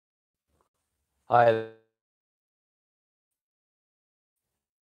Hi,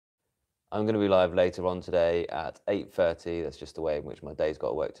 I'm going to be live later on today at 8:30. That's just the way in which my day's got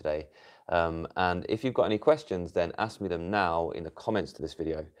to work today. And if you've got any questions, then ask me them now in the comments to this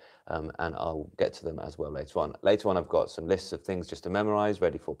video, and I'll get to them as well later on. Later on, I've got some lists of things just to memorize,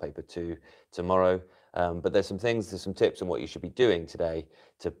 ready for paper 2 tomorrow. But there's some tips on what you should be doing today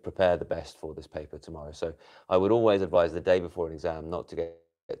to prepare the best for this paper tomorrow. So I would always advise the day before an exam not to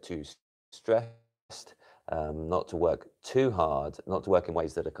get too stressed. Not to work too hard, not to work in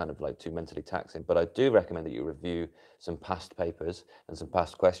ways that are kind of like too mentally taxing. But I do recommend that you review some past papers and some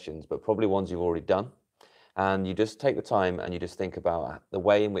past questions, but probably ones you've already done. And you just take the time and you just think about the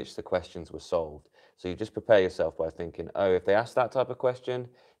way in which the questions were solved. So you just prepare yourself by thinking, oh, if they ask that type of question,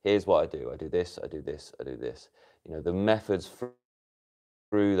 here's what I do. I do this, I do this, I do this. You know, the methods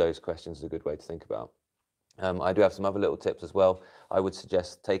through those questions is a good way to think about. I do have some other little tips as well. I would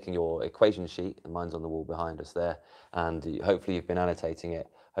suggest taking your equation sheet, and mine's on the wall behind us there, and hopefully you've been annotating it.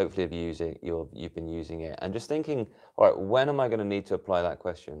 Hopefully you've been using it, and just thinking, all right, when am I going to need to apply that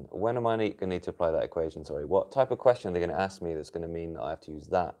question? When am I going to need to apply that equation? Sorry, what type of question are they going to ask me that's going to mean that I have to use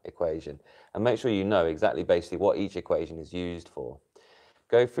that equation? And make sure you know exactly basically what each equation is used for.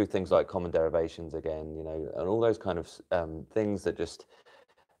 Go through things like common derivations again, you know, and all those kind of things that just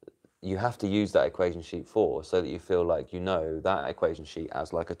you have to use that equation sheet for, so that you feel like you know that equation sheet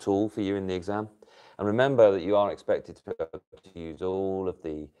as like a tool for you in the exam. And remember that you are expected to use all of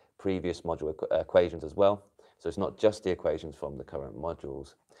the previous module equations as well. So it's not just the equations from the current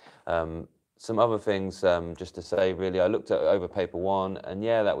modules. Some other things just to say, really, I looked at over paper 1, and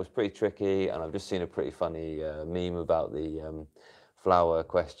yeah, that was pretty tricky, and I've just seen a pretty funny meme about the flower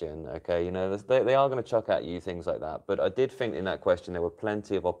question. Okay, you know, they are going to chuck at you things like that, but I did think in that question there were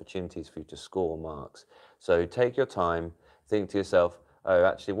plenty of opportunities for you to score marks. So take your time, think to yourself, oh,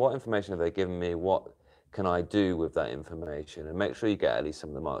 actually, what information have they given me? What can I do with that information? And make sure you get at least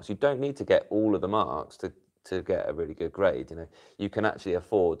some of the marks. You don't need to get all of the marks to get a really good grade. You know, you can actually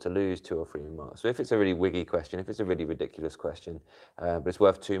afford to lose 2 or 3 marks. So if it's a really wiggy question, if it's a really ridiculous question, but it's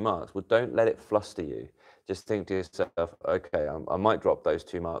worth 2 marks, well, don't let it fluster you. Just think to yourself, okay, I might drop those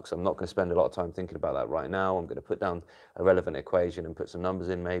 2 marks. I'm not going to spend a lot of time thinking about that right now. I'm going to put down a relevant equation and put some numbers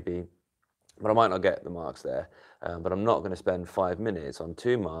in maybe, but I might not get the marks there. But I'm not going to spend 5 minutes on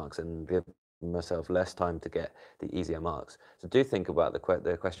 2 marks and give myself less time to get the easier marks. So do think about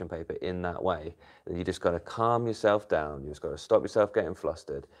the question paper in that way. That you just got to calm yourself down. You just got to stop yourself getting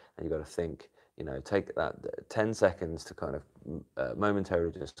flustered, and you got to think. You know, take that 10 seconds to kind of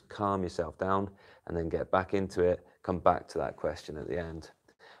momentarily just calm yourself down, and then get back into it. Come back to that question at the end.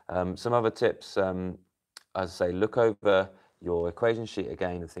 Some other tips, as I say, look over your equation sheet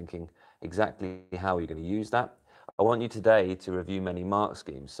again and thinking exactly how you're going to use that. I want you today to review many mark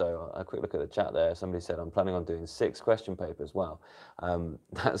schemes. So a quick look at the chat there. Somebody said, I'm planning on doing 6 question papers. Wow,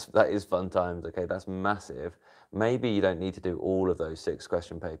 that is fun times. Okay, that's massive. Maybe you don't need to do all of those 6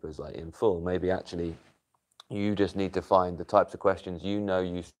 question papers like in full. Maybe actually you just need to find the types of questions you know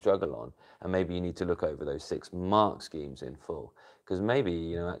you struggle on, and maybe you need to look over those 6 mark schemes in full. Because maybe,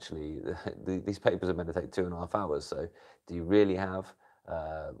 you know, actually these papers are meant to take 2.5 hours. So do you really have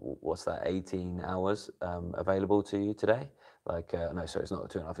what's that, 18 hours available to you today? Like no, sorry, it's not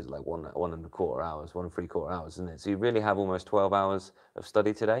 2.5, it's like 1.25 hours, 1.75 hours, isn't it? So you really have almost 12 hours of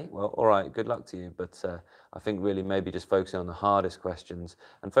study today. Well, all right, good luck to you, but I think really maybe just focusing on the hardest questions,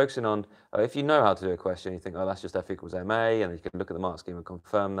 and focusing on if you know how to do a question, you think, oh, that's just F equals ma, and you can look at the mark scheme and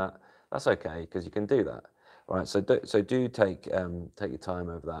confirm that. That's okay, because you can do that. All right, so do take your time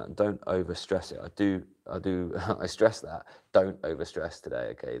over that, and don't over stress it. I stress that. Don't over stress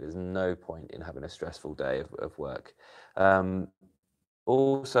today. Okay, there's no point in having a stressful day of work.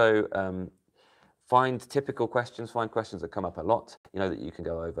 Also, find typical questions. Find questions that come up a lot. You know that you can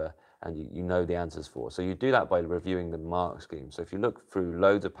go over and you know the answers for. So you do that by reviewing the mark scheme. So if you look through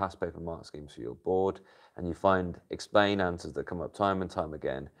loads of past paper mark schemes for your board, and you find explain answers that come up time and time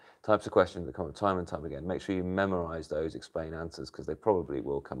again, types of questions that come up time and time again, make sure you memorize those explain answers, because they probably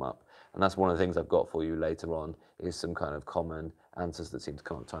will come up. And that's one of the things I've got for you later on, is some kind of common answers that seem to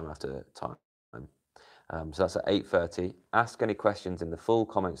come up time after time. So that's at 8:30. Ask any questions in the full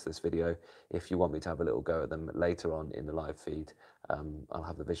comments of this video if you want me to have a little go at them later on in the live feed. I'll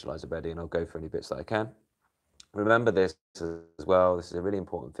have the visualizer ready and I'll go for any bits that I can. Remember this as well, this is a really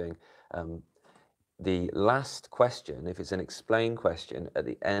important thing. The last question, if it's an explain question at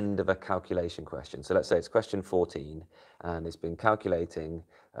the end of a calculation question, so let's say it's question 14 and it's been calculating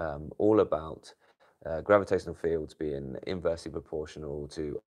all about gravitational fields being inversely proportional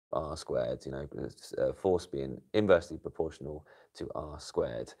to r squared, you know, force being inversely proportional to r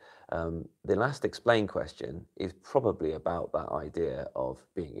squared. The last explain question is probably about that idea of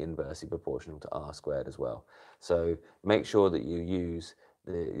being inversely proportional to r squared as well. So make sure that you use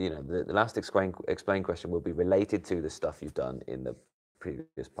the last explain question will be related to the stuff you've done in the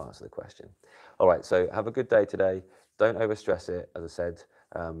previous parts of the question. All right, so have a good day today. Don't overstress it, as I said.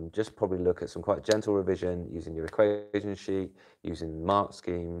 Just probably look at some quite gentle revision using your equation sheet, using mark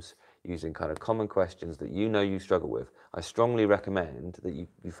schemes, using kind of common questions that you know you struggle with. I strongly recommend that you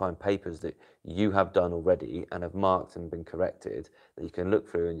find papers that you have done already and have marked and been corrected that you can look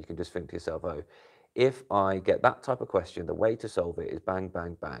through and you can just think to yourself, oh, if I get that type of question, the way to solve it is bang,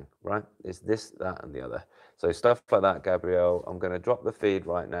 bang, bang, right? It's this, that, and the other. So stuff like that, Gabrielle, I'm going to drop the feed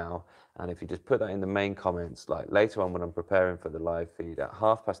right now. And if you just put that in the main comments, like later on when I'm preparing for the live feed at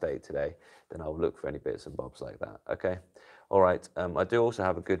 8:30 today, then I'll look for any bits and bobs like that, okay? All right, I do also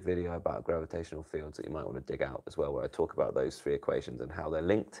have a good video about gravitational fields that you might want to dig out as well, where I talk about those three equations and how they're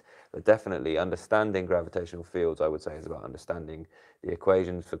linked. But definitely understanding gravitational fields, I would say, is about understanding the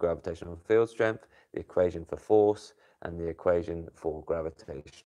equations for gravitational field strength, the equation for force, and the equation for gravitational